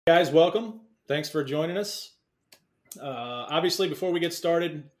Guys, welcome. Thanks for joining us. Obviously, before we get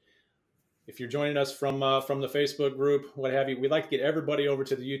started, if you're joining us from the Facebook group, what have you, we'd like to get everybody over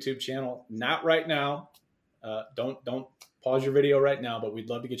to the YouTube channel. Not right now. Don't pause your video right now, but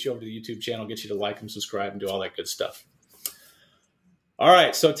we'd love to get you over to the YouTube channel, get you to like and subscribe and do all that good stuff. All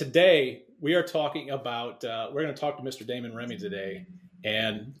right, so today we are talking about we're going to talk to Mr. Damon Remy today,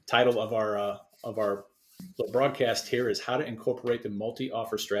 and the title of our broadcast here is how to incorporate the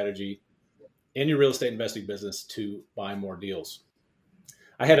multi-offer strategy in your real estate investing business to buy more deals.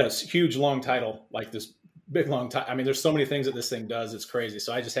 I had a huge long title, like this big long title. I mean, there's so many things that this thing does. It's crazy.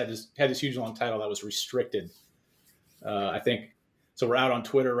 So I just had this huge long title that was restricted. I think, so we're out on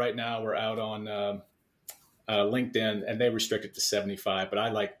Twitter right now. We're out on LinkedIn, and they restrict it to 75, but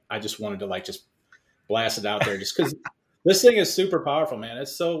I just wanted to just blast it out there just because this thing is super powerful, man.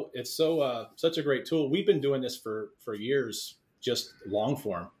 It's such a great tool. We've been doing this for years, just long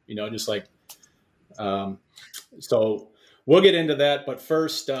form, just like, so we'll get into that. But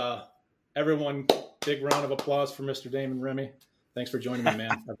first, everyone, big round of applause for Mr. Damon Remy. Thanks for joining me, man.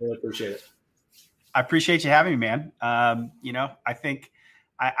 I really appreciate it. I appreciate you having me, man. I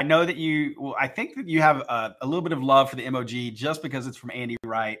know that I think that you have a little bit of love for the MOG just because it's from Andy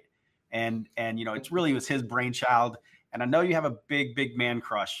Wright, and it really was his brainchild. And I know you have a big man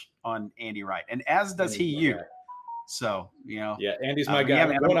crush on Andy Wright, and as does he you. So, Yeah, Andy's my guy.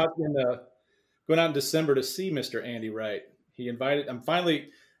 I'm going out in December to see Mr. Andy Wright. He invited, I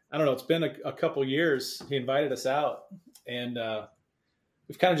don't know, it's been a couple years. He invited us out, and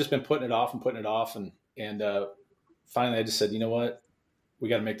we've kind of just been putting it off. And finally I just said, you know what? We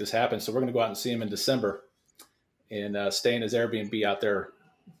got to make this happen. So we're going to go out and see him in December and stay in his Airbnb out there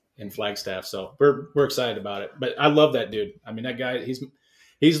in Flagstaff. So we're excited about it. But I love that dude. I mean, that guy,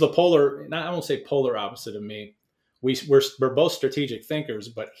 he's the polar, I won't say polar opposite of me. We're both strategic thinkers,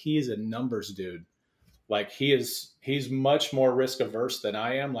 but he's a numbers dude. Like he's much more risk averse than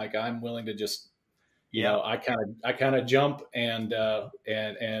I am. Like I'm willing to just, I kind of jump and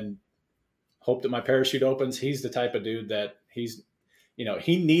hope that my parachute opens. He's the type of dude that he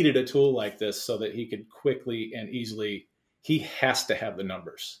needed a tool like this so that he could quickly and easily, he has to have the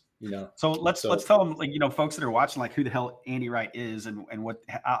numbers, So let's tell them, folks that are watching, who the hell Andy Wright is and what.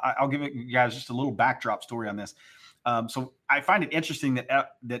 I'll give you guys just a little backdrop story on this. So I find it interesting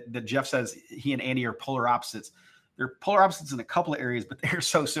that Jeff says he and Andy are polar opposites. They're polar opposites in a couple of areas, but they're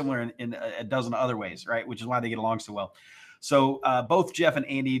so similar in a dozen other ways, right? Which is why they get along so well. So both Jeff and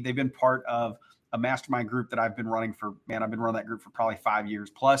Andy, they've been part of a mastermind group that I've been running I've been running that group for probably 5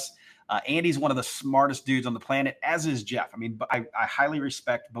 years plus. Andy's one of the smartest dudes on the planet, as is Jeff. I mean, I highly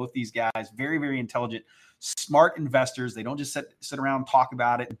respect both these guys. Very, very intelligent, smart investors. They don't just sit around and talk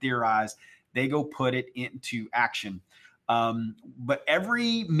about it and theorize. They go put it into action. But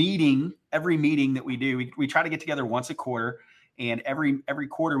every meeting that we do, we try to get together once a quarter. And every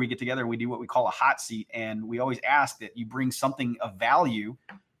quarter we get together and we do what we call a hot seat. And we always ask that you bring something of value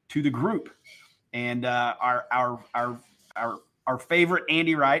to the group. And our favorite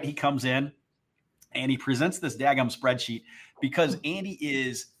Andy Wright, he comes in and he presents this daggum spreadsheet because Andy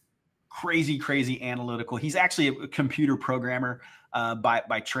is crazy analytical. He's actually a computer programmer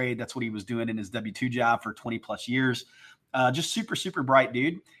by trade. That's what he was doing in his W-2 job for 20 plus years. Just super bright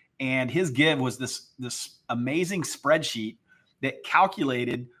dude. And his give was this amazing spreadsheet that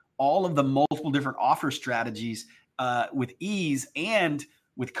calculated all of the multiple different offer strategies with ease and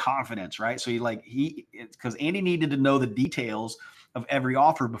with confidence, right? So because Andy needed to know the details of every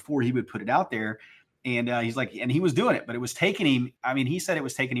offer before he would put it out there. And and he was doing it, but it was taking him, he said it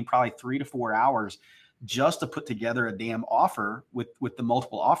was taking him probably 3 to 4 hours just to put together a damn offer with the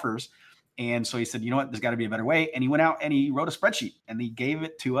multiple offers. And so he said, you know what, there's got to be a better way. And he went out and he wrote a spreadsheet and he gave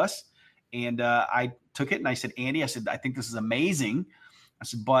it to us. And I took it and I said, Andy, I think this is amazing. I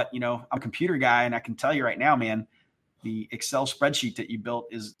said, but I'm a computer guy and I can tell you right now, man, the Excel spreadsheet that you built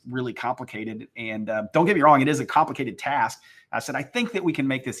is really complicated. And don't get me wrong, it is a complicated task. I said, I think that we can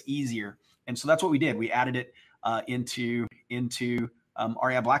make this easier. And so that's what we did. We added it into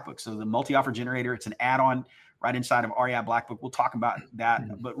REI Black Book. So the multi-offer generator, it's an add-on right inside of REI Black Book. We'll talk about that.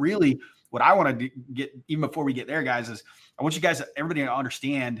 Mm-hmm. But really what I want to get, even before we get there, guys, is I want you guys, everybody to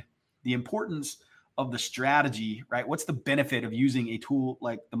understand the importance of the strategy, right? What's the benefit of using a tool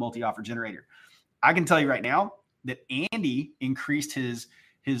like the multi-offer generator? I can tell you right now that Andy increased his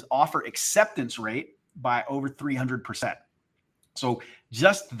offer acceptance rate by over 300%. So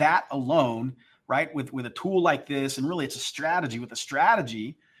just that alone, right? With a tool like this, and really it's a strategy. With a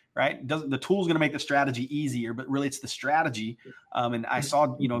strategy, right? The tool is going to make the strategy easier, but really it's the strategy. And I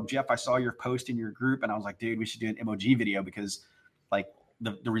saw, Jeff, I saw your post in your group and I was like, dude, we should do an MOG video because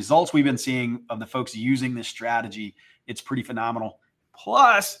the results we've been seeing of the folks using this strategy, it's pretty phenomenal.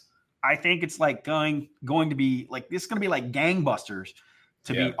 Plus, I think it's like going to be like, this is going to be like gangbusters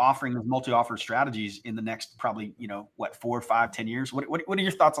to be offering those multi-offer strategies in the next probably, 4, 5, 10 years. What are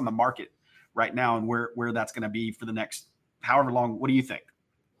your thoughts on the market right now and where that's going to be for the next however long? What do you think?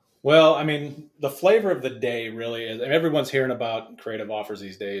 Well, I mean, the flavor of the day really is, everyone's hearing about creative offers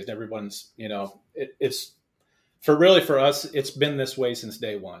these days. Everyone's, it's for us, it's been this way since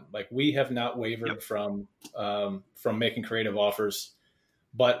day one. Like, we have not wavered from making creative offers.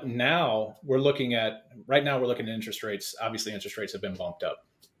 But now we're looking at interest rates. Obviously, interest rates have been bumped up.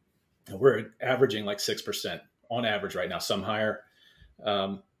 We're averaging like 6% on average right now, some higher.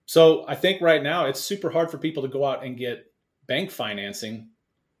 So I think right now it's super hard for people to go out and get bank financing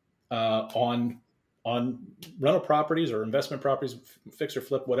on rental properties or investment properties, fix or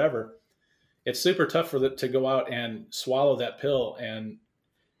flip, whatever. It's super tough for them to go out and swallow that pill and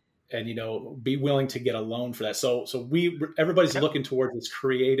be willing to get a loan for that. So everybody's looking towards this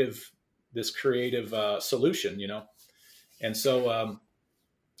creative solution, and so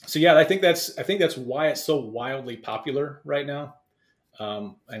yeah, I think that's why it's so wildly popular right now.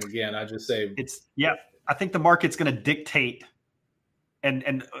 And again, I just say I think the market's going to dictate.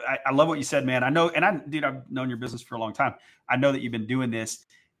 And I love what you said, man. I know, dude, I've known your business for a long time. I know that you've been doing this.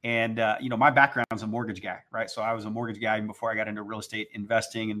 And, my background is a mortgage guy, right? So I was a mortgage guy even before I got into real estate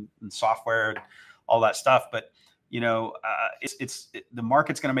investing and software and all that stuff. But, the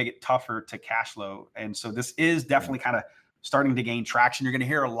market's going to make it tougher to cash flow. And so this is definitely kind of starting to gain traction. You're going to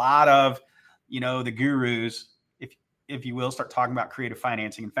hear a lot of, the gurus, if you will, start talking about creative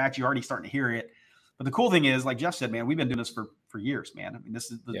financing. In fact, you're already starting to hear it. But the cool thing is, like Jeff said, man, we've been doing this for years, man. I mean,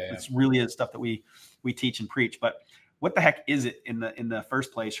 this is it's really is stuff that we teach and preach. But what the heck is it in the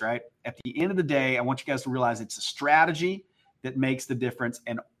first place, right? At the end of the day, I want you guys to realize it's a strategy that makes the difference.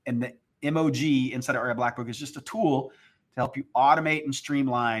 And the MOG inside of REI Black Book is just a tool to help you automate and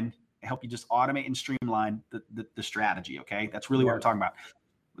streamline, the strategy. Okay. That's really what we're talking about.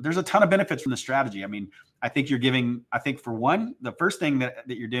 But there's a ton of benefits from the strategy. I mean, I think for one, the first thing that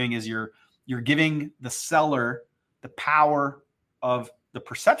you're doing is you're giving the seller the power of the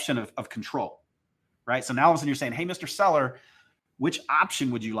perception of control. Right. So now all of a sudden you're saying, hey, Mr. Seller, which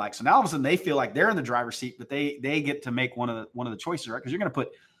option would you like? So now all of a sudden they feel like they're in the driver's seat, but they get to make one of the choices, right? Because you're going to put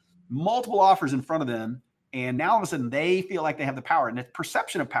multiple offers in front of them. And now all of a sudden they feel like they have the power, and it's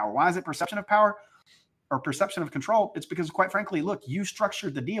perception of power. Why is it perception of power or perception of control? It's because, quite frankly, look, you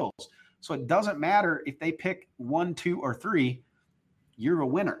structured the deals. So it doesn't matter if they pick 1, 2, or 3, you're a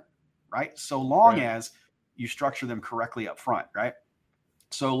winner, right? So long as you structure them correctly up front, right?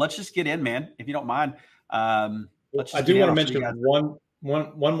 So let's just get in, man, if you don't mind. I do want to mention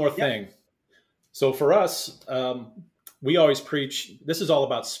one more thing. So for us, we always preach, this is all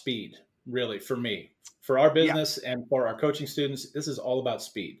about speed, really, for me. For our business and for our coaching students, this is all about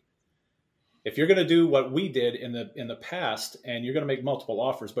speed. If you're going to do what we did in the past, and you're going to make multiple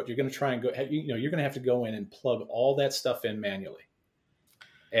offers, but you're going to try and you're going to have to go in and plug all that stuff in manually.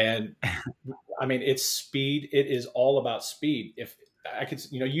 And I mean, it's speed. It is all about speed. If I could,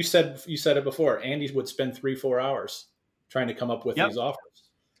 you said it before, Andy would spend 3-4 hours trying to come up with these offers.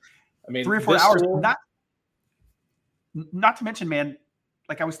 I mean, 3 or 4 hours. Not to mention, man,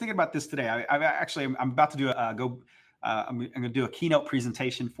 like I was thinking about this today. I'm about to do I'm going to do a keynote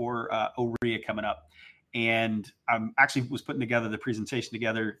presentation for OREA coming up. And I'm actually was putting together the presentation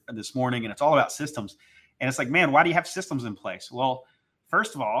this morning, and it's all about systems. And it's like, man, why do you have systems in place? Well,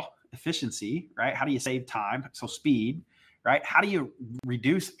 first of all, efficiency, right? How do you save time? So speed, right? How do you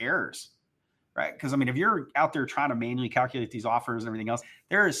reduce errors, right? Because I mean, if you're out there trying to manually calculate these offers and everything else,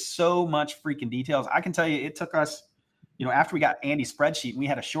 there is so much freaking details. I can tell you, it took us, after we got Andy's spreadsheet and we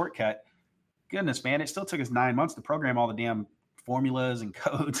had a shortcut, goodness, man, it still took us 9 months to program all the damn formulas and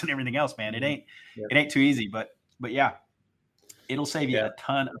codes and everything else, man. It ain't too easy, but yeah, it'll save you a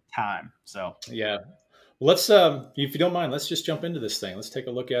ton of time. So yeah, let's if you don't mind, let's just jump into this thing. Let's take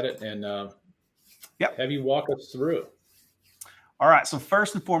a look at it and have you walk us through. All right. So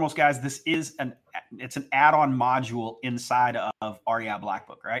first and foremost, guys, this is it's an add-on module inside of REI Black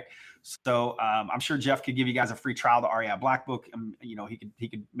Book, right? So I'm sure Jeff could give you guys a free trial to REI Black Book. He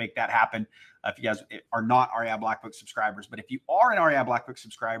could make that happen if you guys are not REI Black Book subscribers. But if you are an REI Black Book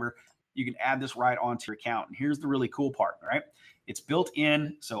subscriber, you can add this right onto your account. And here's the really cool part, right? It's built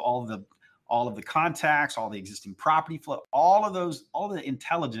in, so all of the contacts, all the existing property flow, all the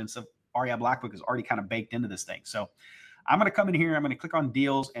intelligence of REI Black Book is already kind of baked into this thing. So I'm going to come in here, I'm going to click on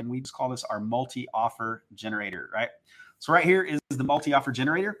deals, and we just call this our multi-offer generator, right? So right here is the multi-offer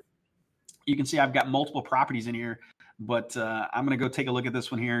generator. You can see I've got multiple properties in here but I'm going to go take a look at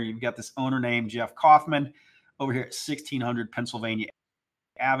this one here. You've got this owner named Jeff Kaufman over here at 1600 Pennsylvania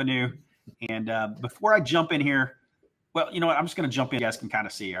Avenue. And before I jump in here, well, you know what? I'm just going to jump in. You guys can kind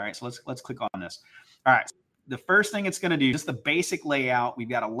of see. All right. So let's click on this. All right. The first thing it's going to do, just the basic layout. We've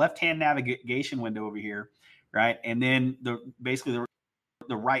got a left-hand navigation window over here, right? And then basically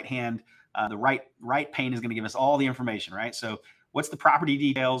the right hand, the right pane is going to give us all the information, right? So what's the property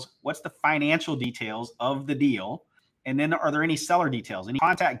details? What's the financial details of the deal? And then are there any seller details, any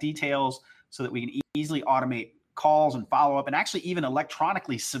contact details, so that we can easily automate calls and follow up, and actually even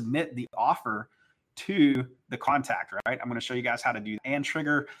electronically submit the offer to the contact, right? I'm going to show you guys how to do that and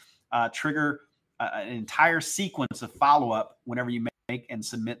trigger an entire sequence of follow-up whenever you make and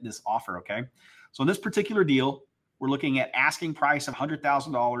submit this offer, okay? So in this particular deal, we're looking at asking price of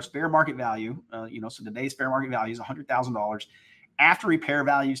 $100,000, fair market value. So today's fair market value is $100,000. After repair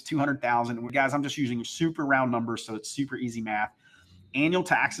value is $200,000. Guys, I'm just using super round numbers, so it's super easy math. Annual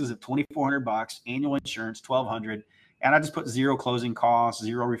taxes of $2,400, annual insurance $1,200, and I just put zero closing costs,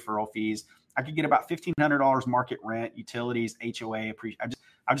 zero referral fees. I could get about $1,500 market rent, utilities, HOA.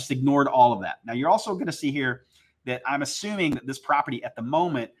 I just ignored all of that. Now you're also going to see here that I'm assuming that this property at the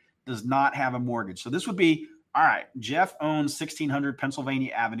moment does not have a mortgage. So this would be, all right, Jeff owns 1600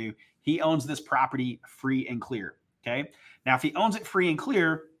 Pennsylvania Avenue. He owns this property free and clear. Okay. Now, if he owns it free and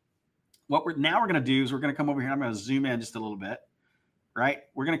clear, what we're going to do is we're going to come over here. I'm going to zoom in just a little bit, right?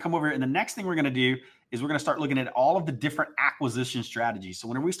 We're going to come over here, and the next thing we're going to do is we're going to start looking at all of the different acquisition strategies. So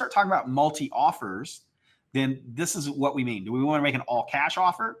whenever we start talking about multi-offers, then this is what we mean. Do we want to make an all-cash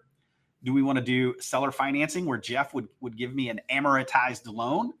offer? Do we want to do seller financing where Jeff would give me an amortized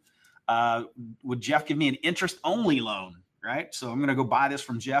loan? Would Jeff give me an interest-only loan, right? So I'm going to go buy this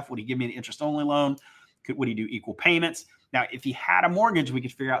from Jeff. Would he give me an interest-only loan? Would he do equal payments? Now, if he had a mortgage, we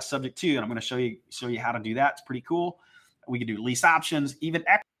could figure out subject to, and I'm going to show you how to do that. It's pretty cool. We could do lease options, even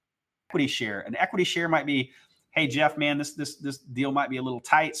equity share. An equity share might be, hey, Jeff, man, this deal might be a little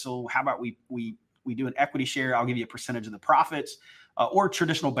tight. So how about we do an equity share? I'll give you a percentage of the profits, or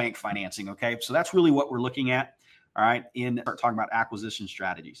traditional bank financing. Okay. So that's really what we're looking at. All right. Start talking about acquisition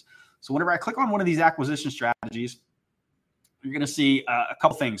strategies. So whenever I click on one of these acquisition strategies, you're going to see a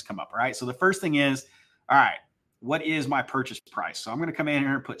couple things come up. All right. So the first thing is, all right, what is my purchase price? So I'm going to come in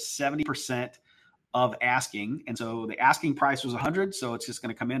here and put 70% of asking. And so the asking price was 100. So it's just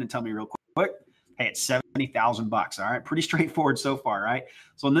going to come in and tell me real quick, hey, it's $70,000. All right. Pretty straightforward so far. Right.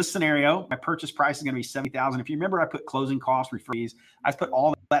 So in this scenario, my purchase price is going to be 70,000. If you remember, I put closing costs, fees. I put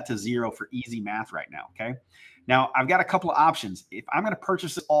all that to zero for easy math right now. Okay. Now I've got a couple of options. If I'm going to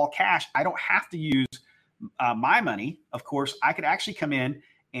purchase it all cash, I don't have to use my money. Of course, I could actually come in,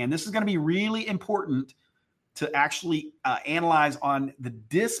 and this is going to be really important to actually analyze on the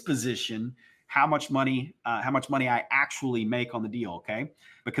disposition, how much money I actually make on the deal. Okay.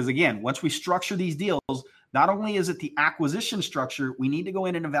 Because again, once we structure these deals, not only is it the acquisition structure, we need to go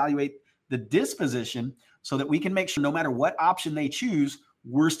in and evaluate the disposition so that we can make sure no matter what option they choose,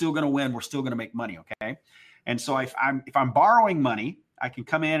 we're still going to win. We're still going to make money. Okay. And so if I'm borrowing money, I can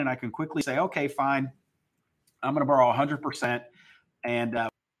come in and I can quickly say, okay, fine. I'm going to borrow 100%, and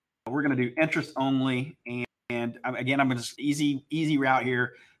we're going to do interest only. And again, I'm going to just easy route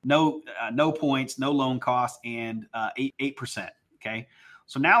here. No points, no loan costs, and 8%. Okay.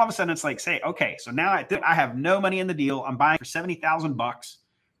 So now all of a sudden it's like, say, okay, so now I have no money in the deal. I'm buying for $70,000,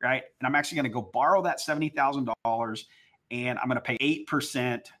 right? And I'm actually going to go borrow that $70,000, and I'm going to pay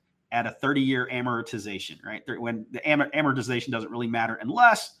 8% at a 30-year amortization, right? When the amortization doesn't really matter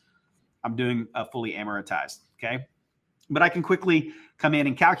unless I'm doing a fully amortized. Okay. But I can quickly come in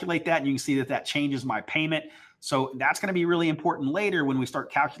and calculate that, and you can see that changes my payment. So that's going to be really important later when we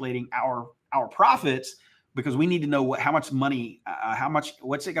start calculating our profits, because we need to know how much money,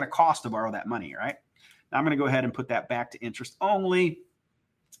 what's it going to cost to borrow that money, right? Now I'm going to go ahead and put that back to interest only,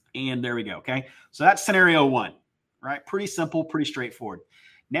 and there we go. Okay. So that's scenario one, right? Pretty simple, pretty straightforward.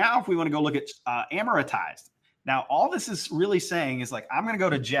 Now, if we want to go look at amortized, now all this is really saying is like, I'm going to go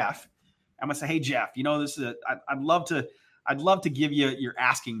to Jeff. I'm going to say, hey, Jeff, this is I'd love to give you your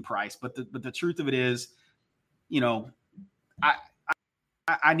asking price, but the truth of it is,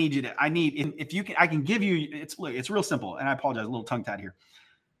 I need if you can, I can give you, it's real simple. And I apologize, a little tongue tied here.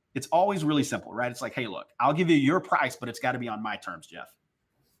 It's always really simple, right? It's like, hey, look, I'll give you your price, but it's got to be on my terms, Jeff.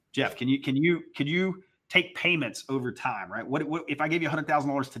 Jeff, can you take payments over time, right? What if I gave you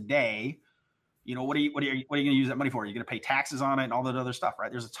 $100,000 today? What are you going to use that money for? Are you going to pay taxes on it and all that other stuff, right?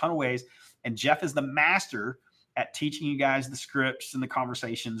 There's a ton of ways. And Jeff is the master at teaching you guys the scripts and the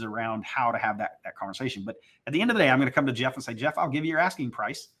conversations around how to have that conversation. But at the end of the day, I'm going to come to Jeff and say, Jeff, I'll give you your asking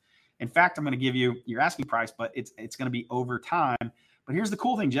price. In fact, I'm going to give you your asking price, but it's going to be over time. But here's the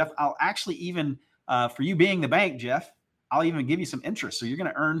cool thing, Jeff. I'll actually even, for you being the bank, Jeff, I'll even give you some interest. So you're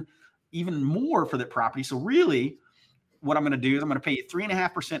going to earn even more for that property. So really what I'm going to do is I'm going to pay you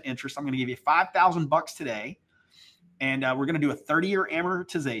 3.5% interest. I'm going to give you $5,000 today. And we're going to do a 30-year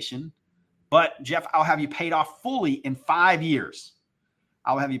amortization. But Jeff, I'll have you paid off fully in 5 years.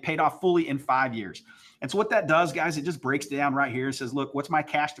 I'll have you paid off fully in 5 years. And so what that does, guys, it just breaks down right here. It says, look, what's my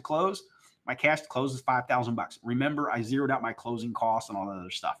cash to close? My cash to close is $5,000. Remember, I zeroed out my closing costs and all that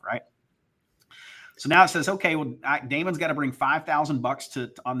other stuff, right? So now it says, okay, well, Damon's got to bring $5,000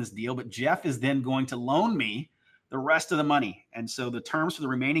 on this deal, but Jeff is then going to loan me the rest of the money. And so the terms for the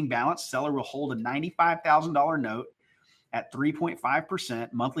remaining balance, seller will hold a $95,000 note at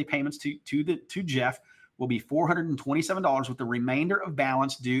 3.5%. Monthly payments to Jeff will be $427 with the remainder of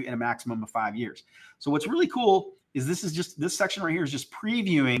balance due in a maximum of 5 years. So what's really cool is this section right here is just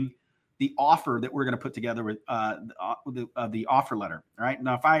previewing the offer that we're going to put together with the offer letter. All right.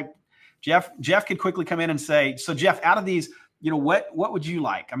 Now, Jeff could quickly come in and say, so Jeff, out of these, what would you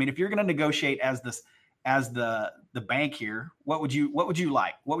like? I mean, if you're going to negotiate as the bank here, what would you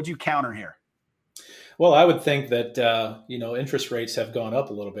like? What would you counter here? Well, I would think that, interest rates have gone up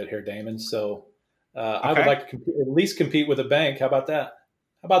a little bit here, Damon. So I would like to at least compete with a bank. How about that?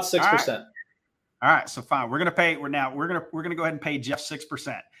 How about 6%? All right. So fine. We're going to go ahead and pay Jeff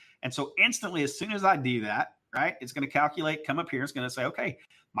 6%. And so instantly, as soon as I do that, right, it's going to calculate, come up here. It's going to say, okay,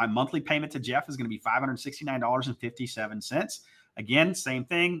 my monthly payment to Jeff is going to be $569.57. Again, same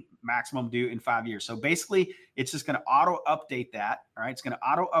thing, maximum due in 5 years. So basically, it's just going to auto update that. All right. It's going to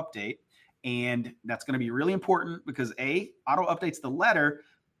auto update. And that's going to be really important because auto updates the letter,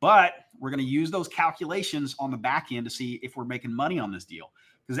 but we're going to use those calculations on the back end to see if we're making money on this deal.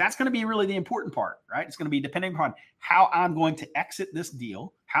 Because that's going to be really the important part, right? It's going to be depending upon how I'm going to exit this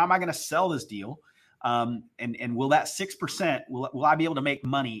deal. How am I going to sell this deal? And will that 6%, will I be able to make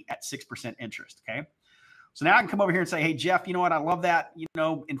money at 6% interest? Okay. So now I can come over here and say, hey, Jeff, you know what? I love that.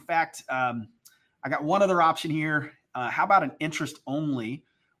 In fact, I got one other option here. How about an interest only,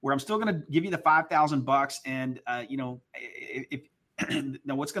 where I'm still going to give you the $5,000. And,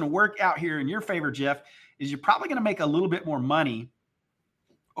 now what's going to work out here in your favor, Jeff, is you're probably going to make a little bit more money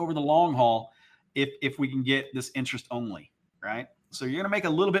over the long haul if we can get this interest only, right? So you're going to make a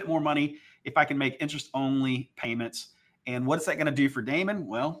little bit more money if I can make interest only payments. And what's that going to do for Damon?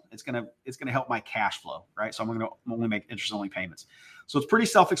 Well, it's going to help my cash flow, right? So I'm going to only make interest only payments. So it's pretty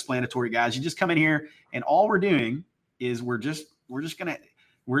self-explanatory, guys. You just come in here and all we're doing is we're just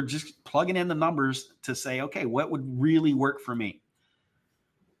plugging in the numbers to say, okay, what would really work for me?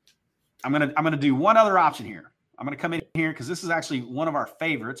 I'm going to do one other option here. I'm going to come in here because this is actually one of our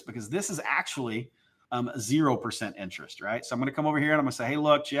favorites because this is actually 0% interest, right? So I'm going to come over here and I'm going to say, hey,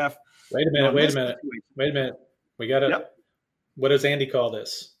 look, Jeff. Wait a minute. We got to, What does Andy call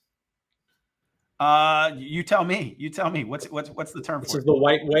this? You tell me. What's the term for it? This is the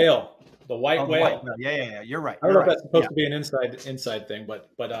white whale. The white whale. Yeah. You're right. I don't know if that's supposed to be an inside thing, but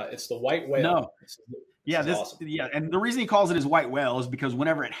it's the white whale. No. Awesome. And the reason he calls it his white whale is because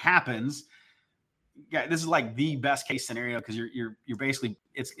whenever it happens, this is like the best case scenario because you're basically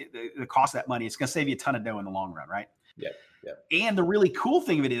the cost of that money. It's going to save you a ton of dough in the long run, right? Yeah. And the really cool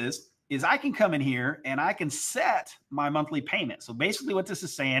thing of it is I can come in here and I can set my monthly payment. So basically, what this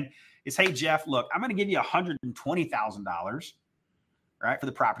is saying is, hey Jeff, look, I'm going to give you $120,000, right, for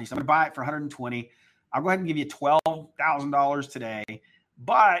the property. So I'm going to buy it for $120,000. I'll go ahead and give you $12,000 today.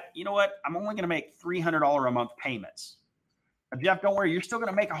 But you know what? I'm only going to make $300 a month payments. Now, Jeff, don't worry. You're still going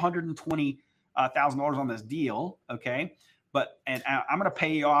to make $120,000 on this deal. Okay. And I'm going to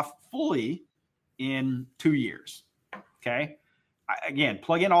pay you off fully in 2 years. Okay. Again,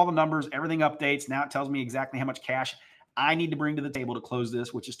 plug in all the numbers, everything updates. Now it tells me exactly how much cash I need to bring to the table to close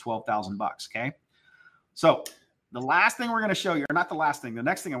this, which is $12,000. Okay. So the last thing we're going to show you, or not the last thing, the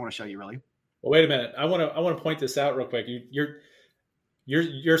next thing I want to show you really. Well, wait a minute. I want to point this out real quick. You're a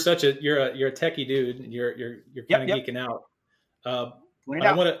techie dude, and you're kind of geeking out. I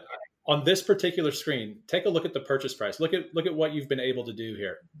want to, on this particular screen, take a look at the purchase price. Look at what you've been able to do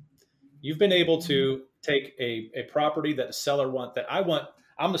here. You've been able to take a property that the seller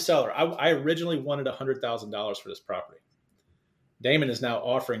I'm the seller. I originally wanted $100,000 for this property. Damon is now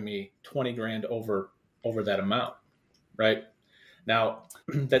offering me $20,000 over that amount. Right now,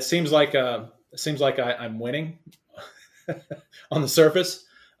 that seems like I'm winning on the surface,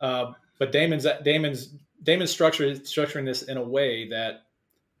 but Damon's structuring this in a way that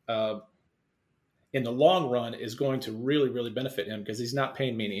in the long run is going to really, really benefit him because he's not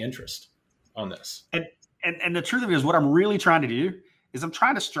paying me any interest on this. And the truth of it is, what I'm really trying to do is I'm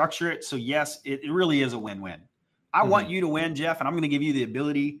trying to structure it so yes, it really is a win-win. I want you to win, Jeff, and I'm going to give you the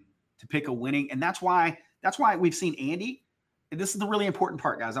ability to pick a winning. And that's why we've seen Andy. And this is the really important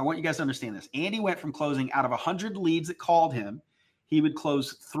part, guys. I want you guys to understand this. Andy went from closing out of 100 leads that called him, he would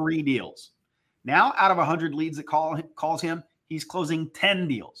close 3 deals. Now, out of 100 leads that calls him, he's closing 10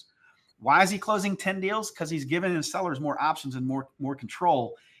 deals. Why is he closing 10 deals? Because he's giving his sellers more options and more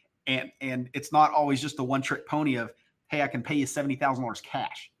control. And it's not always just a one-trick pony of, hey, I can pay you $70,000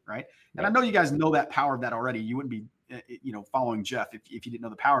 cash, right? And I know you guys know that power of that already. You wouldn't be, following Jeff if you didn't know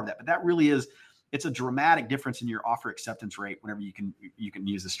the power of that. But that really is, it's a dramatic difference in your offer acceptance rate whenever you can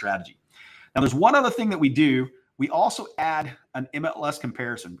use this strategy. Now, there's one other thing that we do. We also add an MLS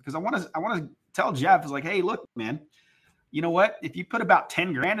comparison because I want to tell Jeff is like, hey, look, man, you know what? If you put about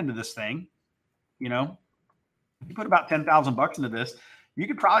 10 grand into this thing, you put about $10,000 into this, you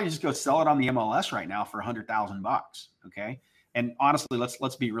could probably just go sell it on the MLS right now for $100,000. Okay. And honestly,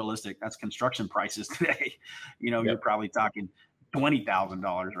 let's be realistic. That's construction prices today. You're probably talking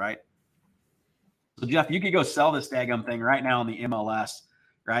 $20,000, right? So Jeff, you could go sell this daggum thing right now on the MLS,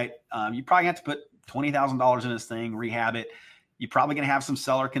 right? You probably have to put $20,000 in this thing, rehab it. You're probably going to have some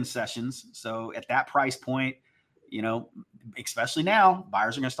seller concessions. So at that price point, especially now,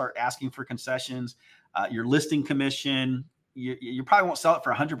 buyers are going to start asking for concessions. Your listing commission, you probably won't sell it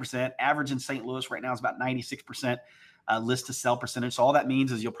for 100%. Average in St. Louis right now is about 96% list to sell percentage. So all that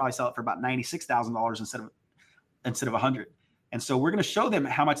means is you'll probably sell it for about $96,000 instead of 100. And so we're going to show them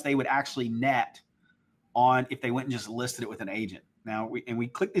how much they would actually net on if they went and just listed it with an agent. Now we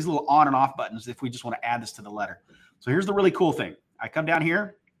click these little on and off buttons if we just want to add this to the letter. So here's the really cool thing. I come down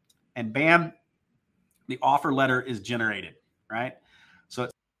here and bam, the offer letter is generated, right? So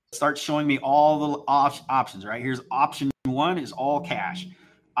it starts showing me all the options, right? Here's option 1 is all cash.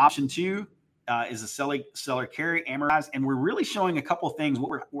 Option 2 is a seller carry amortized. And we're really showing a couple of things.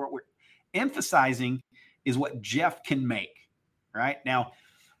 What we're emphasizing is what Jeff can make, right? Now,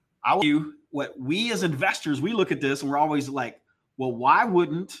 I will do what we as investors, we look at this and we're always like, well, why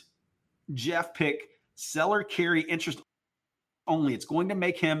wouldn't Jeff pick seller carry interest only? It's going to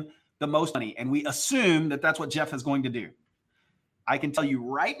make him the most money. And we assume that that's what Jeff is going to do. I can tell you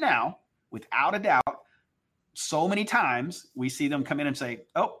right now, without a doubt, so many times we see them come in and say,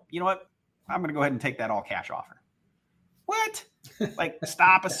 oh, you know what? I'm going to go ahead and take that all cash offer. What? Like,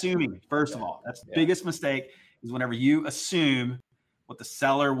 stop assuming. First of all, that's the biggest mistake is whenever you assume what the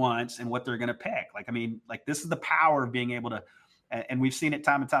seller wants and what they're going to pick. This is the power of being able to, and we've seen it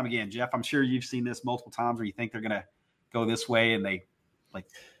time and time again. Jeff, I'm sure you've seen this multiple times where you think they're going to go this way and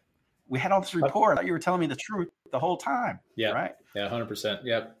we had all this rapport. I thought you were telling me the truth the whole time. Yeah. Right. Yeah. 100%.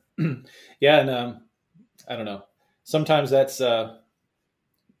 Yeah. Yeah. And I don't know. Sometimes that's,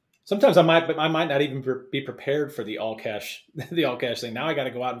 sometimes I might not even be prepared for the all cash thing. Now I got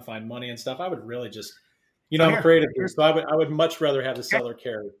to go out and find money and stuff. I would really just, I'm a creative here, so I would much rather have the seller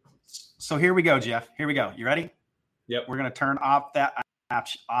carry. So here we go, Jeff. Here we go. You ready? Yep. We're going to turn off that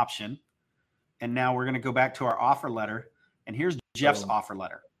option. And now we're going to go back to our offer letter. And here's Jeff's offer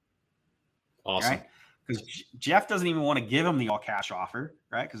letter. Awesome. Right? Because Jeff doesn't even want to give him the all cash offer,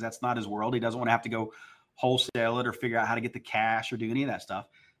 right? Because that's not his world. He doesn't want to have to go wholesale it or figure out how to get the cash or do any of that stuff.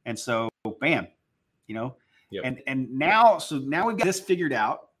 And so, bam, yep. And now we've got this figured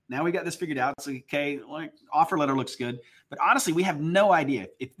out. It's like, okay, offer letter looks good. But honestly, we have no idea.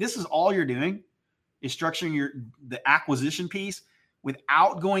 If this is all you're doing is structuring the acquisition piece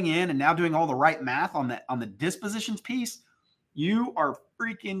without going in and now doing all the right math on the dispositions piece, you are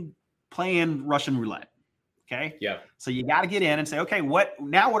freaking playing Russian roulette. Okay. Yeah. So you got to get in and say, okay, what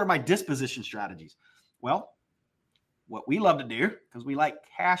are my disposition strategies? Well, what we love to do, because we like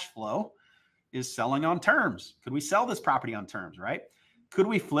cash flow, is selling on terms. Could we sell this property on terms, right? Could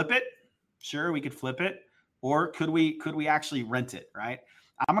we flip it? Sure, we could flip it. Or could we actually rent it, right?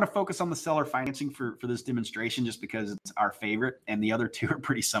 I'm going to focus on the seller financing for this demonstration just because it's our favorite, and the other two are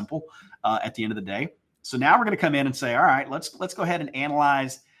pretty simple at the end of the day. So now we're going to come in and say, all right, let's go ahead and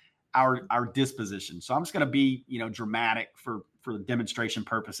analyze our disposition. So I'm just going to be, dramatic for the demonstration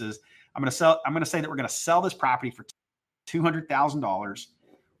purposes. I'm going to say that we're going to sell this property for $200,000.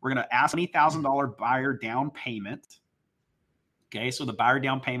 We're going to ask $20,000 buyer down payment. Okay, so the buyer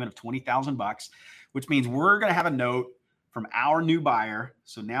down payment of $20,000, which means we're going to have a note from our new buyer.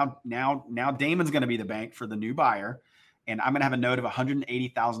 So now Damon's going to be the bank for the new buyer, and I'm going to have a note of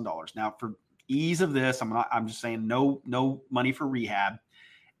 $180,000. Now, for ease of this, I'm just saying no money for rehab.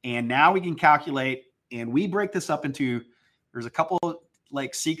 And now we can calculate, and we break this up into, there's a couple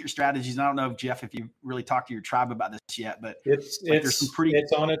secret strategies. And I don't know if you really talked to your tribe about this yet, but it's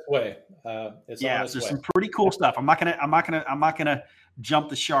on its way. There's some pretty cool stuff. I'm not gonna jump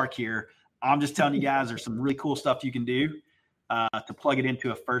the shark here. I'm just telling you guys, there's some really cool stuff you can do to plug it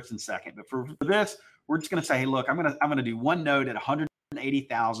into a first and second. But for this, we're just going to say, hey, look, I'm going to do one note at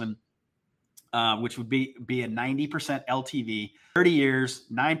 180,000, which would be a 90% LTV, 30 years,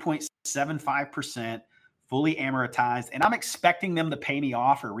 9.75%, fully amortized. And I'm expecting them to pay me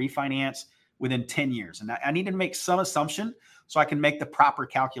off or refinance within 10 years. And I need to make some assumption so I can make the proper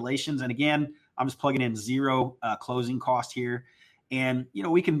calculations. And again, I'm just plugging in zero closing cost here. And, you know,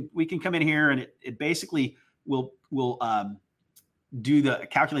 we can come in here and it basically will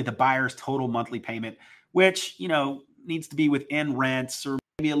calculate the buyer's total monthly payment, which, you know, needs to be within rents or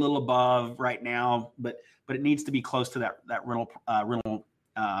maybe a little above right now, but it needs to be close to that rental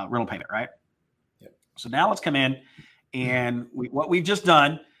payment, right? Yep. So now let's come in and what we've just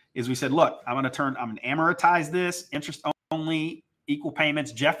done is we said, look, I'm going to amortize this interest only, equal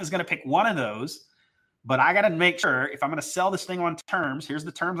payments. Jeff is going to pick one of those, but I got to make sure if I'm going to sell this thing on terms, here's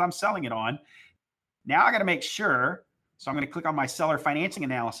the terms I'm selling it on. Now I got to make sure. So I'm going to click on my seller financing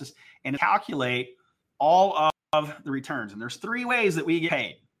analysis and calculate all of the returns. And there's three ways that we get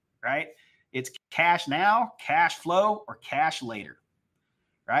paid, right? It's cash now, cash flow, or cash later,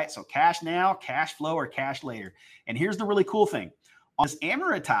 right? So cash now, cash flow, or cash later. And here's the really cool thing. On this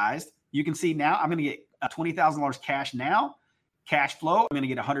amortized, you can see now I'm going to get $20,000 cash now, cash flow. I'm going to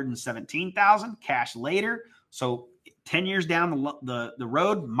get $117,000 cash later. So 10 years down the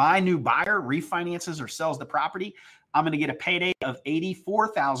road, my new buyer refinances or sells the property. I'm going to get a payday of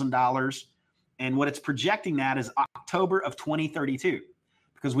 $84,000. And what it's projecting that is October of 2032.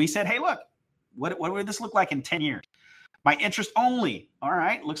 Because we said, hey, look, what would this look like in 10 years? My interest only. All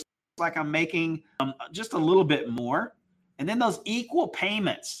right. Looks like I'm making just a little bit more. And then those equal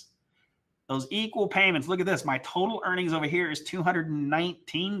payments. Look at this. My total earnings over here is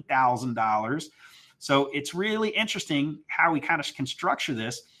 $219,000. So it's really interesting how we kind of can structure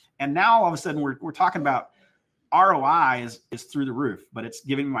this. And now all of a sudden we're talking about ROI is through the roof, but it's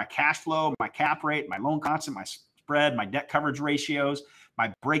giving me my cash flow, my cap rate, my loan constant, my spread, my debt coverage ratios,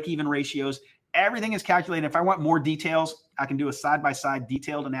 my break-even ratios. Everything is calculated. If I want more details, I can do a side-by-side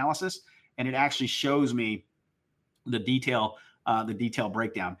detailed analysis, and it actually shows me the detail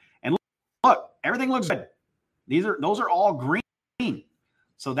breakdown. And look, everything looks good. Those are all green.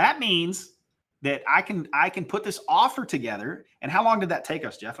 So that means that I can put this offer together. And how long did that take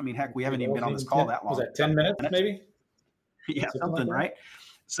us, Jeff? I mean, heck, we haven't even been on this call that long. Was that 10 minutes maybe? Yeah, something, right?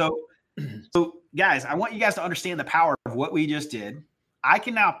 So guys, I want you guys to understand the power of what we just did. I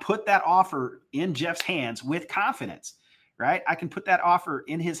can now put that offer in Jeff's hands with confidence, right? I can put that offer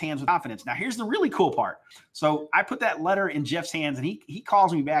in his hands with confidence. Now, here's the really cool part. So I put that letter in Jeff's hands, and he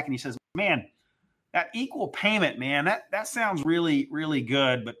calls me back and he says, man, that equal payment, man, that sounds really, really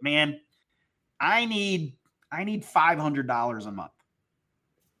good. But man, I need $500 a month.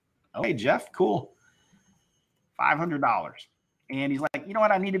 Okay, Jeff, cool. $500. And he's like, you know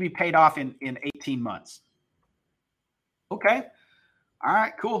what? I need to be paid off in 18 months. Okay. All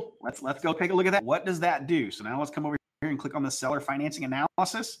right, cool. Let's go take a look at that. What does that do? So now let's come over here and click on the seller financing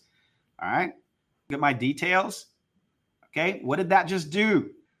analysis. All right. Look at my details. Okay. What did that just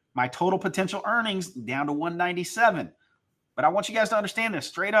do? My total potential earnings down to 197. But I want you guys to understand this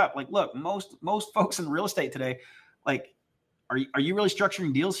straight up. Like, look, most folks in real estate today, like, are you really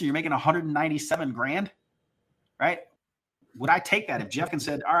structuring deals so you're making 197 grand, right? Would I take that if Jeff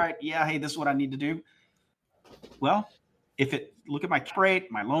said, all right, yeah, hey, this is what I need to do? Well, look at my cap rate,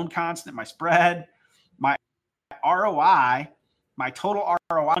 my loan constant, my spread, my ROI, my total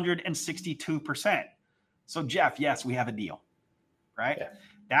ROI, 162%. So Jeff, yes, we have a deal, right? Yeah.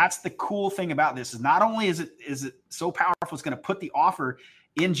 That's the cool thing about this is not only is it so powerful, it's going to put the offer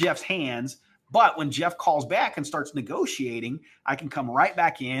in Jeff's hands, but when Jeff calls back and starts negotiating, I can come right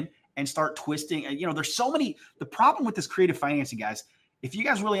back in and start twisting. And, there's so many, the problem with this creative financing, guys, if you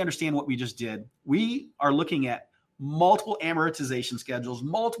guys really understand what we just did, we are looking at multiple amortization schedules,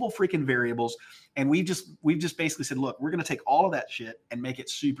 multiple freaking variables. And we've just basically said, look, we're going to take all of that shit and make it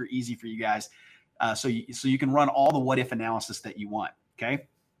super easy for you guys. So you can run all the what if analysis that you want. Okay.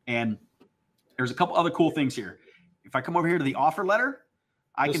 And there's a couple other cool things here. If I come over here to the offer letter,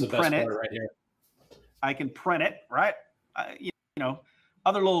 I can print it right here. I can print it, right?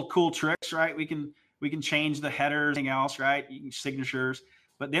 Other little cool tricks, right? We can change the headers, anything else, right? Signatures,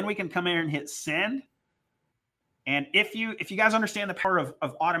 but then we can come in and hit send. And if you guys understand the power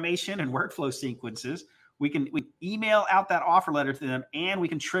of automation and workflow sequences, we email out that offer letter to them, and we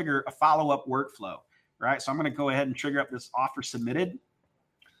can trigger a follow-up workflow, right? So I'm going to go ahead and trigger up this offer submitted,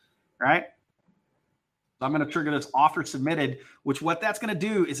 right? So I'm going to trigger this offer submitted, which what that's going to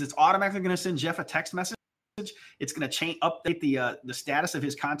do is it's automatically going to send Jeff a text message It's going to update the status of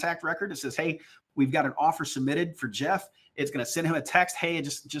his contact record. It says, hey, we've got an offer submitted for Jeff. It's going to send him a text. Hey, it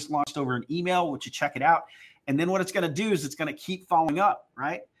just launched over an email. Would you check it out? And then what it's going to do is it's going to keep following up,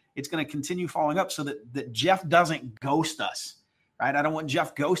 right? It's going to continue following up so that Jeff doesn't ghost us, right? I don't want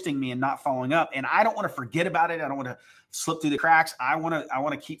Jeff ghosting me and not following up. And I don't want to forget about it. I don't want to slip through the cracks. I want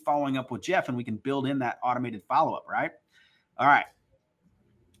to keep following up with Jeff, and we can build in that automated follow-up, right? All right.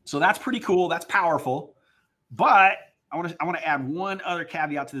 So that's pretty cool. That's powerful. But I want to add one other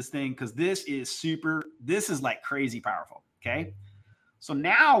caveat to this thing, because this is like crazy powerful. Okay. So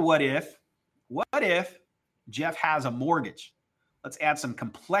now what if Jeff has a mortgage? Let's add some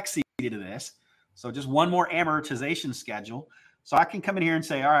complexity to this. So just one more amortization schedule. So I can come in here and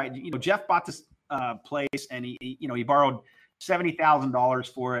say, all right, Jeff bought this place, and he borrowed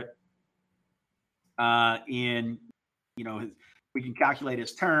 $70,000 for it. We can calculate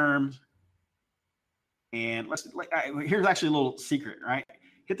his terms. And here's actually a little secret, right?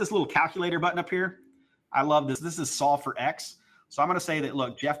 Hit this little calculator button up here. I love this. This is solve for X. So I'm going to say that,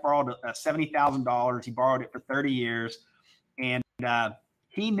 look, Jeff borrowed $70,000. He borrowed it for 30 years. And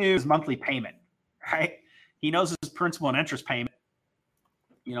he knew his monthly payment, right? He knows his principal and interest payment,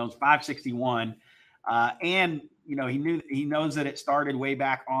 it's $561. And, he knows that it started way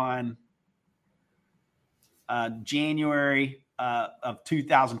back on January of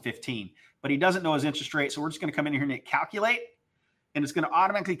 2015. But he doesn't know his interest rate. So we're just going to come in here and hit calculate, and it's going to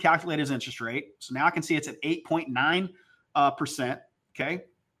automatically calculate his interest rate. So now I can see it's at 8.9%. Okay.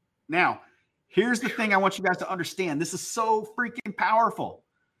 Now, here's the thing I want you guys to understand. This is so freaking powerful.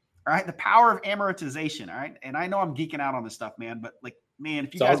 All right. The power of amortization. All right. And I know I'm geeking out on this stuff, man, but if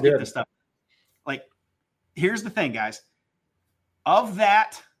you guys get this stuff, here's the thing, guys. Of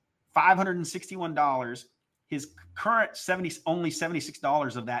that $561, his current only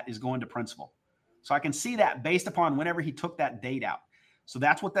 $76 of that is going to principal. So I can see that based upon whenever he took that date out. So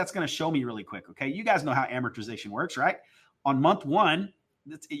that's what that's going to show me really quick. Okay. You guys know how amortization works, right? On month one,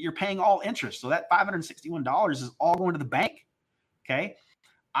 you're paying all interest. So that $561 is all going to the bank. Okay.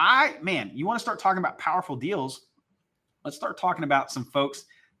 You want to start talking about powerful deals. Let's start talking about some folks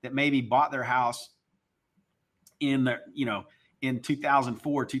that maybe bought their house in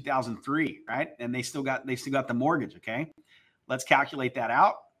 2004, 2003, right? And they still got the mortgage. Okay. Let's calculate that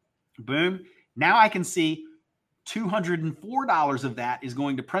out. Boom. Now I can see $204 of that is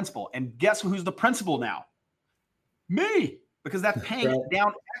going to principal. And guess who's the principal now? Me, because that's paying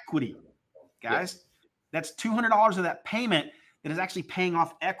down equity, guys. That's $200 of that payment that is actually paying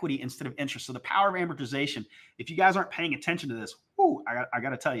off equity instead of interest. So the power of amortization, if you guys aren't paying attention to this, I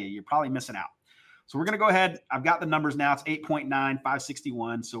got to tell you, you're probably missing out. So we're going to go ahead. I've got the numbers now. It's 8.9,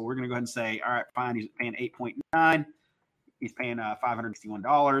 561. So we're going to go ahead and say, all right, fine. He's paying 8.9. He's paying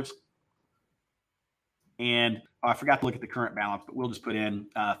 $561. And I forgot to look at the current balance, but we'll just put in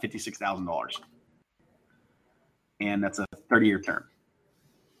 $56,000. And that's a 30-year term.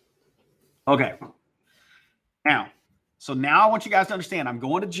 Okay. Now I want you guys to understand, I'm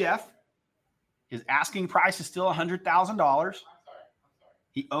going to Jeff. His asking price is still $100,000.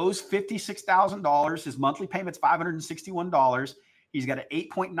 He owes $56,000. His monthly payment's $561. He's got an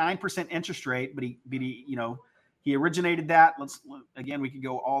 8.9% interest rate, but he originated that. We could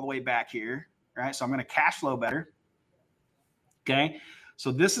go all the way back here, right? So I'm going to cash flow better. Okay.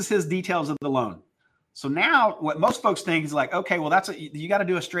 So this is his details of the loan. So now what most folks think is like, okay, well, you got to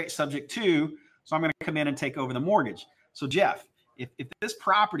do a straight subject to. So I'm going to come in and take over the mortgage. So Jeff, if this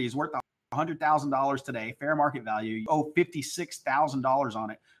property is worth $100,000 today, fair market value, you owe $56,000 on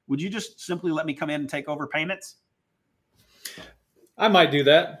it, would you just simply let me come in and take over payments? I might do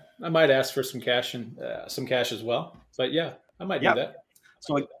that. I might ask for some cash as well. But yeah, I might do that.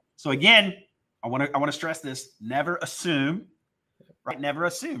 So again, I want to stress this: never assume, right? Never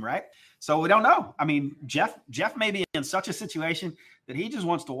assume, right? So we don't know. I mean, Jeff may be in such a situation that he just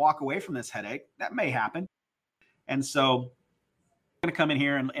wants to walk away from this headache. That may happen. And so I'm going to come in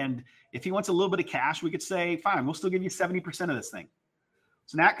here and if he wants a little bit of cash, we could say, fine, we'll still give you 70% of this thing.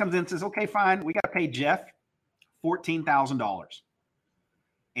 So now it comes in and says, okay, fine. We got to pay Jeff $14,000.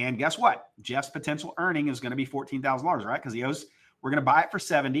 And guess what? Jeff's potential earning is going to be $14,000, right? Because we're going to buy it for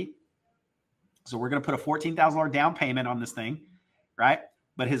 $70,000. So we're going to put a $14,000 down payment on this thing, right?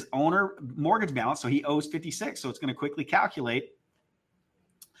 But his owner mortgage balance, so he owes $56,000. So it's going to quickly calculate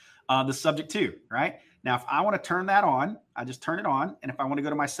the subject to, right? Now, if I want to turn that on, I just turn it on. And if I want to go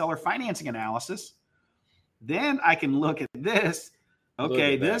to my seller financing analysis, then I can look at this.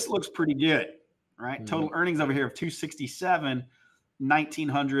 Okay, this looks pretty good, right? Mm-hmm. Total earnings over here of 267,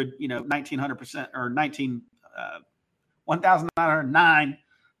 1,900, 1,900% or 1,909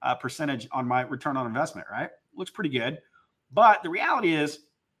 percentage on my return on investment, right? looks pretty good. But the reality is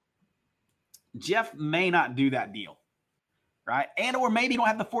Jeff may not do that deal, right? And or maybe you don't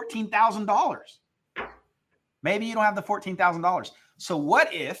have the $14,000. Maybe you don't have the $14,000. So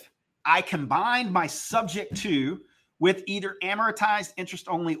what if I combined my subject to with either amortized interest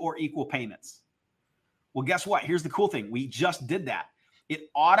only or equal payments? Well, guess what? Here's the cool thing. We just did that. It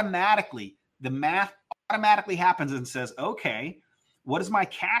automatically, the math automatically happens and says, okay, what is my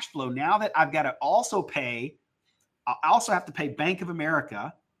cash flow now that I've got to also pay? I also have to pay Bank of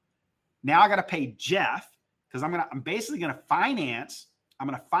America. Now I got to pay Jeff because I'm basically going to finance. I'm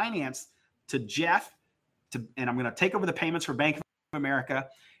going to finance to Jeff and I'm going to take over the payments for Bank of America.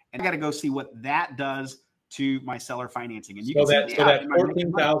 And I got to go see what that does to my seller financing. And you can see that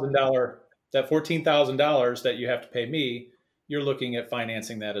 $14,000, that $14,000 that you have to pay me, you're looking at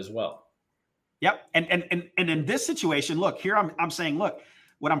financing that as well. Yep. And in this situation, look, here I'm saying, look,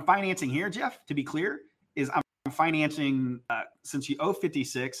 what I'm financing here, Jeff, to be clear, is I'm financing, since you owe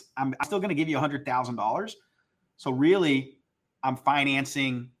 56, I'm still going to give you $100,000. So really I'm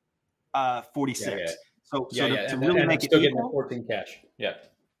financing 46. Yeah. So to really make it still equal, getting 14 cash. Yeah.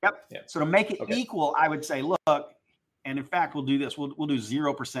 Yep. Yeah. So to make it equal, I would say, look, and in fact, we'll do this. We'll do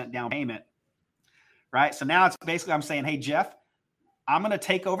 0% down payment, right? So now it's basically I'm saying, hey, Jeff, I'm going to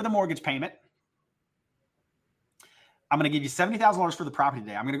take over the mortgage payment. I'm going to give you $70,000 for the property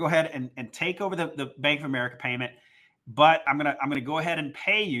today. I'm going to go ahead and take over the Bank of America payment, but I'm going to go ahead and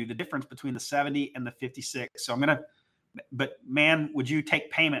pay you the difference between the 70 and the 56. So but man, would you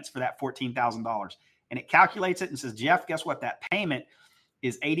take payments for that $14,000? And it calculates it and says, Jeff, guess what? That payment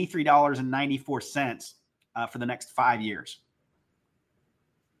is $83.94 for the next 5 years.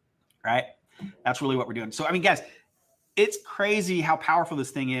 Right? That's really what we're doing. So, I mean, guys, it's crazy how powerful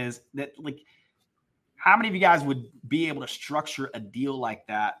this thing is that, like, how many of you guys would be able to structure a deal like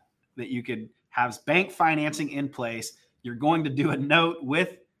that you could have bank financing in place? You're going to do a note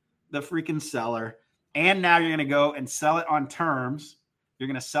with the freaking seller. And now you're going to go and sell it on terms. You're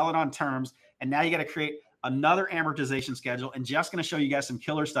going to sell it on terms. And now you got to create another amortization schedule. And Jeff's going to show you guys some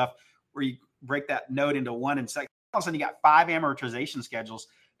killer stuff where you break that note into one and second. All of a sudden you got 5 amortization schedules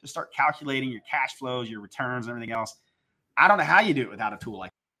to start calculating your cash flows, your returns, and everything else. I don't know how you do it without a tool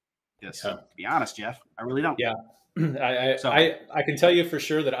like this. To be honest, Jeff, I really don't. Yeah. I can tell you for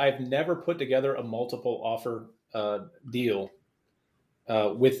sure that I've never put together a multiple offer deal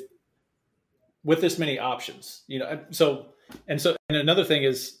with this many options, So another thing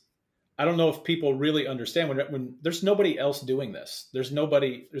is, I don't know if people really understand when there's nobody else doing this. There's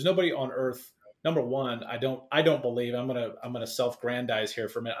nobody on earth. Number one, I don't believe I'm gonna self-grandize here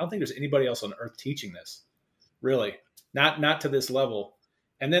for a minute. I don't think there's anybody else on earth teaching this, really, not to this level.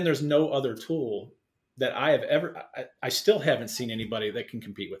 And then there's no other tool that I have ever. I still haven't seen anybody that can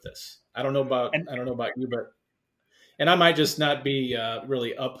compete with this. I don't know about you, and I might just not be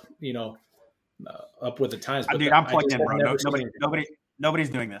really up, up with the times. But dude, I'm plugged in, bro. Nobody's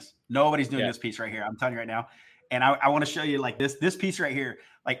doing this. Nobody's doing this piece right here. I'm telling you right now. And I want to show you like this piece right here,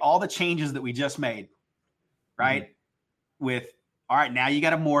 like all the changes that we just made, right? Mm-hmm. With, all right, now you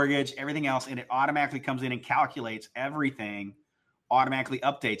got a mortgage, everything else, and it automatically comes in and calculates everything, automatically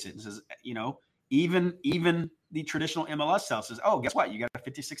updates it and says, even the traditional MLS sale says, oh, guess what? You got a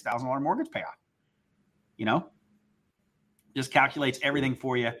 $56,000 mortgage payoff. Just calculates everything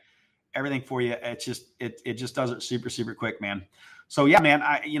for you. It just does it super, super quick, man. So yeah, man,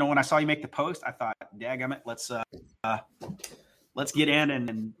 when I saw you make the post, I thought, daggum it, let's get in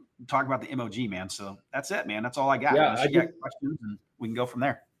and talk about the MOG, man. So that's it, man. That's all I got. Yeah, I got questions and we can go from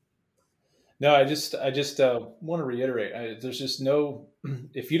there. No, I just want to reiterate. There's just no,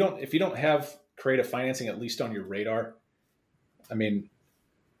 if you don't have creative financing at least on your radar. I mean,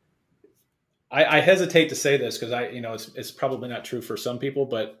 I hesitate to say this because it's probably not true for some people,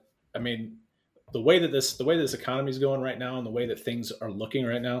 but I mean, the way that this economy is going right now and the way that things are looking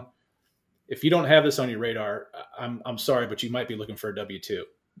right now, if you don't have this on your radar, I'm sorry, but you might be looking for a W-2,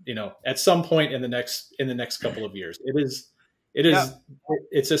 at some point in the next couple of years.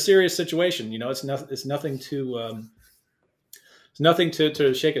 It's a serious situation. It's nothing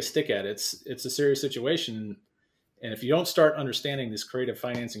to shake a stick at. It's a serious situation. And if you don't start understanding these creative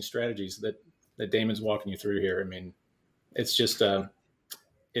financing strategies that Damon's walking you through here, I mean, it's just,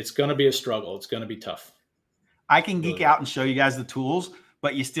 it's going to be a struggle. It's going to be tough. I can geek out and show you guys the tools,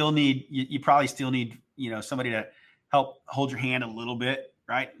 but you probably still need, somebody to help hold your hand a little bit,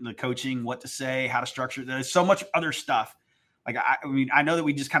 right? The coaching, what to say, how to structure. There's so much other stuff. Like, I know that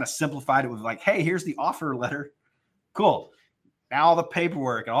we just kind of simplified it with like, hey, here's the offer letter. Cool. Now all the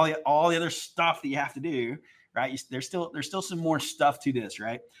paperwork and all the other stuff that you have to do, right? There's still some more stuff to this,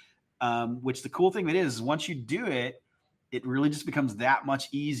 right? which the cool thing of it is once you do it, it really just becomes that much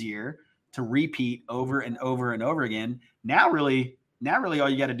easier to repeat over and over and over again. Now really all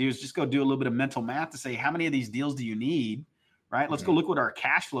you got to do is just go do a little bit of mental math to say, how many of these deals do you need, right? Let's go look what our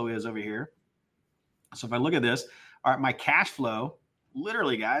cash flow is over here. So if I look at this, all right, my cash flow,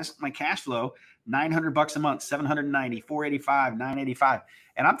 literally guys, my cash flow, $900 a month, 790, 485, 985.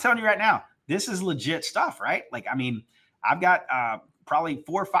 And I'm telling you right now, this is legit stuff, right? Like, I mean, I've got probably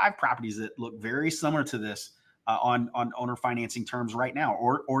 4 or 5 properties that look very similar to this on owner financing terms right now,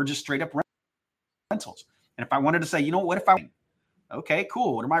 or just straight up rentals. And if I wanted to say, you know, what if okay,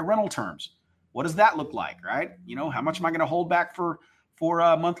 cool. What are my rental terms? What does that look like, right? You know, how much am I going to hold back for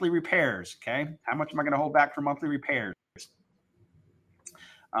monthly repairs? Okay. How much am I going to hold back for monthly repairs?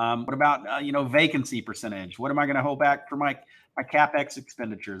 What about, you know, vacancy percentage? What am I going to hold back for my CapEx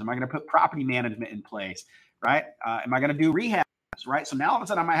expenditures? Am I going to put property management in place, right? Am I going to do rehabs, right? So now all of a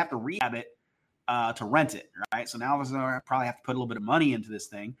sudden I might have to rehab it to rent it, right? So now all of a sudden I probably have to put a little bit of money into this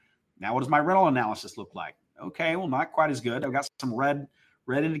thing. Now, what does my rental analysis look like? Okay, well, not quite as good. I've got some red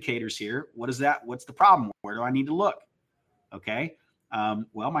indicators here. What is that? What's the problem? Where do I need to look? Okay.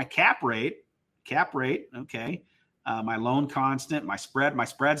 Well, my cap rate. Okay. My loan constant, my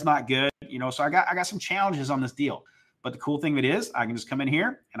spread's not good. You know, so I got some challenges on this deal. But the cool thing of it is I can just come in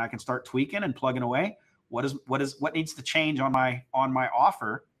here and I can start tweaking and plugging away. What needs to change on my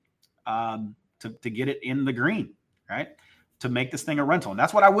offer to get it in the green, right? To make this thing a rental. And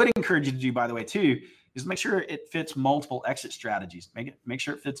that's what I would encourage you to do, by the way, too, is make sure it fits multiple exit strategies. Make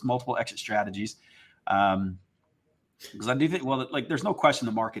sure it fits multiple exit strategies. Because I do think, well, like there's no question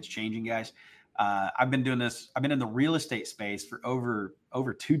the market's changing, guys. I've been doing this. I've been in the real estate space for over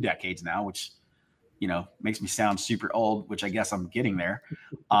 2 decades now, which, you know, makes me sound super old, which I guess I'm getting there.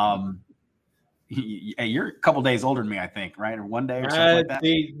 You're a couple days older than me, I think, right? Or 1 day or something like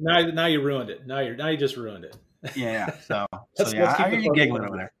that. Now you ruined it. Now you just ruined it. Yeah. So yeah, I hear you giggling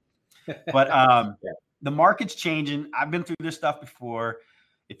over there. But the market's changing. I've been through this stuff before.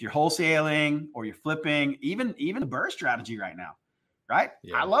 If you're wholesaling or you're flipping, even the BRRRR strategy right now, right?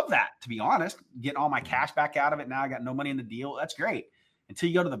 Yeah. I love that, to be honest. Getting all my cash back out of it now. I got no money in the deal. That's great. Until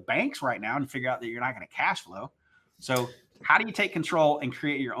you go to the banks right now and figure out that you're not going to cash flow. So how do you take control and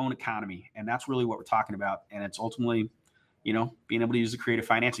create your own economy? And that's really what we're talking about. And it's ultimately, you know, being able to use the creative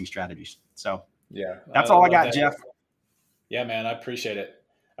financing strategies. So yeah, that's all I got, that. Jeff. Yeah, man, I appreciate it.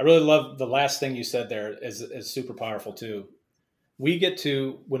 I really love the last thing you said there is super powerful too. We get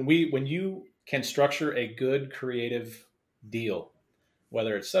to, when you can structure a good creative deal,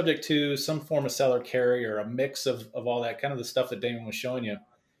 whether it's subject to some form of seller carry or a mix of all that kind of the stuff that Damon was showing you,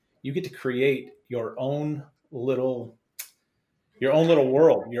 you get to create your own little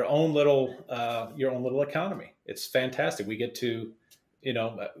world, your own little economy. It's fantastic. We get to, you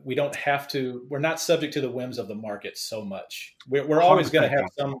know, we're not subject to the whims of the market so much. We're always going to have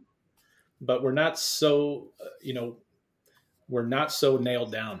some, but we're not so, you know, we're not so nailed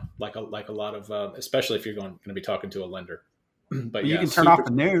down like a lot of, especially if you're going to be talking to a lender. But you can turn off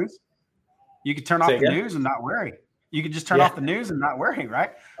the news. You can turn off the news and not worry. You can just turn off the news and not worry,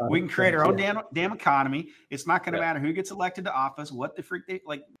 right? We can create our own damn economy. It's not going to matter who gets elected to office, what the freak they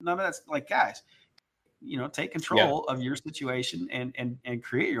like. None of that's like, guys, you know, take control of your situation and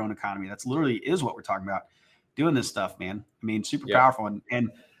create your own economy. That's literally is what we're talking about. Doing this stuff, man. I mean, super powerful. And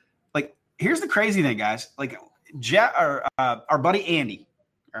like, here's the crazy thing, guys. Like, our buddy Andy,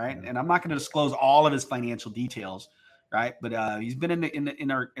 all right, and I'm not going to disclose all of his financial details, right? But he's been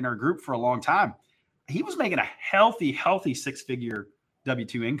in our group for a long time. He was making a healthy 6-figure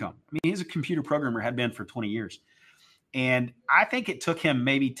W-2 income. I mean, he's a computer programmer, had been for 20 years. And I think it took him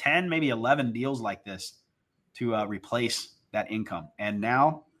maybe 10, maybe 11 deals like this to replace that income. And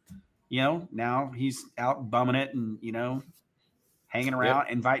now, you know, now he's out bumming it and, you know, hanging around,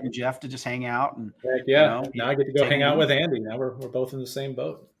 inviting Jeff to just hang out. And you know, now I get to go hang out with Andy. Now we're both in the same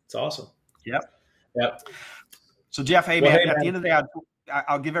boat. It's awesome. Yep. So Jeff, at the end of the day,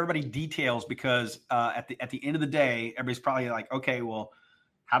 I'll give everybody details because at the end of the day, everybody's probably like, okay, well,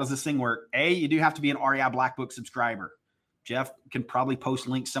 how does this thing work? You do have to be an REI Black Book subscriber. Jeff can probably post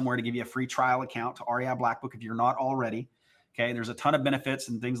links somewhere to give you a free trial account to REI Black Book if you're not already. Okay, there's a ton of benefits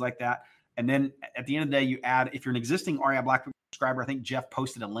and things like that. And then at the end of the day, you add, if you're an existing REI Black Book subscriber, I think Jeff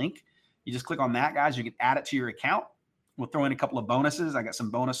posted a link. You just click on that, guys. You can add it to your account. We'll throw in a couple of bonuses. I got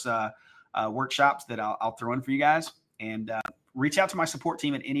some bonus workshops that I'll throw in for you guys. And reach out to my support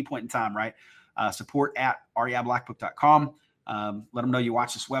team at any point in time, right? Support at reiblackbook.com. Let them know you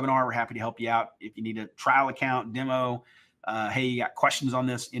watch this webinar. We're happy to help you out. If you need a trial account, demo, hey, you got questions on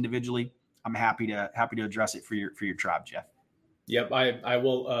this individually, I'm happy to address it for your tribe, Jeff. Yep, I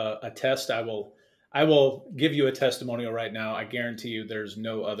will attest. I will give you a testimonial right now. I guarantee you, there's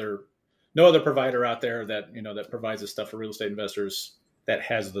no other provider out there that that provides this stuff for real estate investors that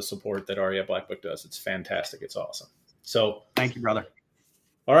has the support that REI Black Book does. It's fantastic. It's awesome. So thank you, brother.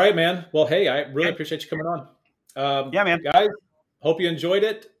 All right, man. Well, hey, I really appreciate you coming on. Yeah, man. Guys, hope you enjoyed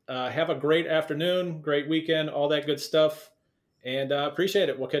it. Have a great afternoon, great weekend, all that good stuff, and appreciate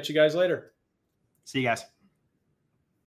it. We'll catch you guys later. See you guys.